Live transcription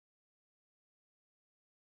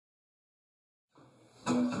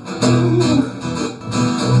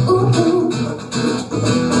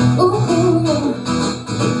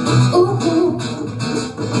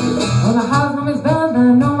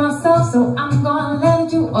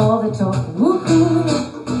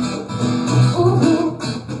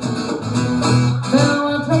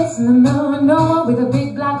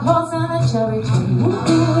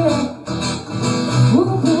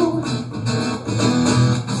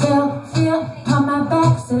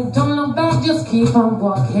keep on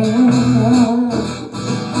walking.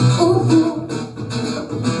 Ooh,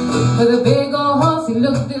 with a big old horse, he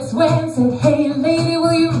looked this way and said, "Hey lady,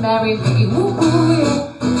 will you marry me?" Ooh, ooh,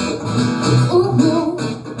 yeah. Ooh, ooh.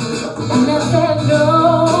 And I said, "No,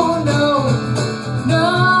 no, no,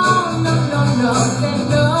 no, no, no." I said,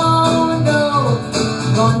 "No, no,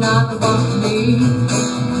 you're not the one for me.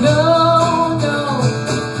 No, no,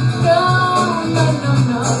 no, no, no,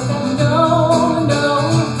 no." I said, "No, no,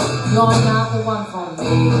 you're not the one for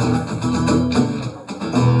me."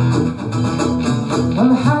 Well,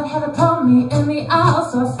 my heart had upon me in the aisle,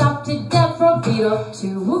 so I stopped it dead for a beat or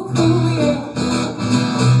two. Ooh, ooh,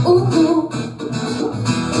 yeah. Ooh, ooh.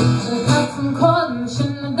 I got some calling,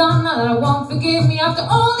 shouldn't have done that. I won't forgive me after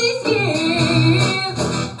all these years.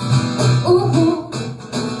 Ooh, ooh.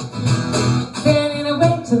 Standing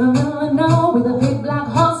away to the middle of nowhere with a big black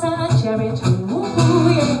horse and a cherry tree. Ooh, ooh,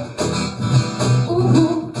 yeah. Ooh,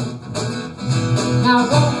 ooh. Now I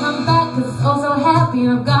won't come back 'cause it's all so happy,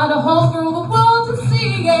 and I've got a whole new world to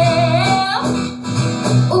see, yeah.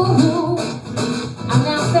 Ooh, ooh. And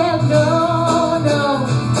I said, "No, no,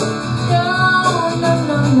 no, no,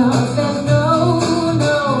 no, no." I said, "No,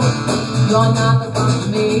 no, you're not the one for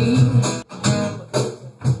me."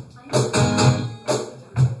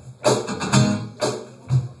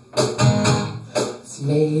 It's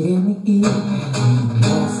late in the evening,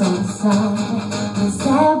 lost on the side, I'm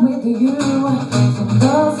sad with you, so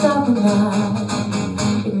Glossop and I,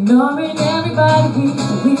 ignoring everybody,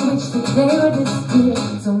 we wish that they would disappear,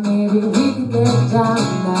 so maybe we could get down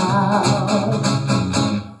now.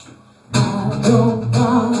 I don't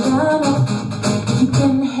wanna know if you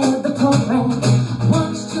can head the program. I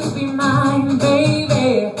want you to be mine, baby,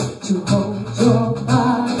 to hold your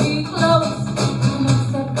body close, to not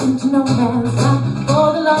step into no man's land for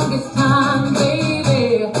the longest time, baby.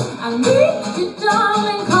 I need you,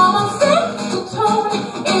 darling, come on, set the tone.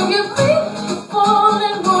 If you feel you're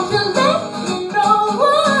falling, won't you let me know?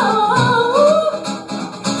 Whoa,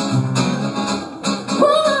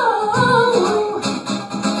 whoa.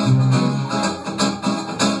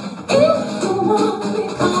 If you want me,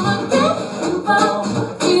 come on, get involved.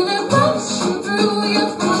 Feel it rushing through you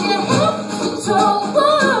from your head to toe.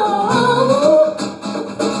 Whoa,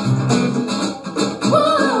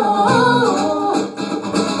 whoa.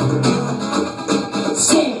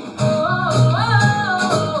 Sing.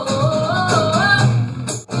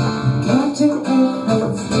 Can't you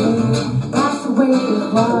ever see that's the way it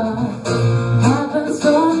was? Happened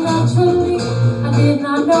so naturally, I did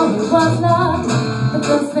not know it was love. The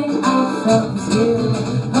best thing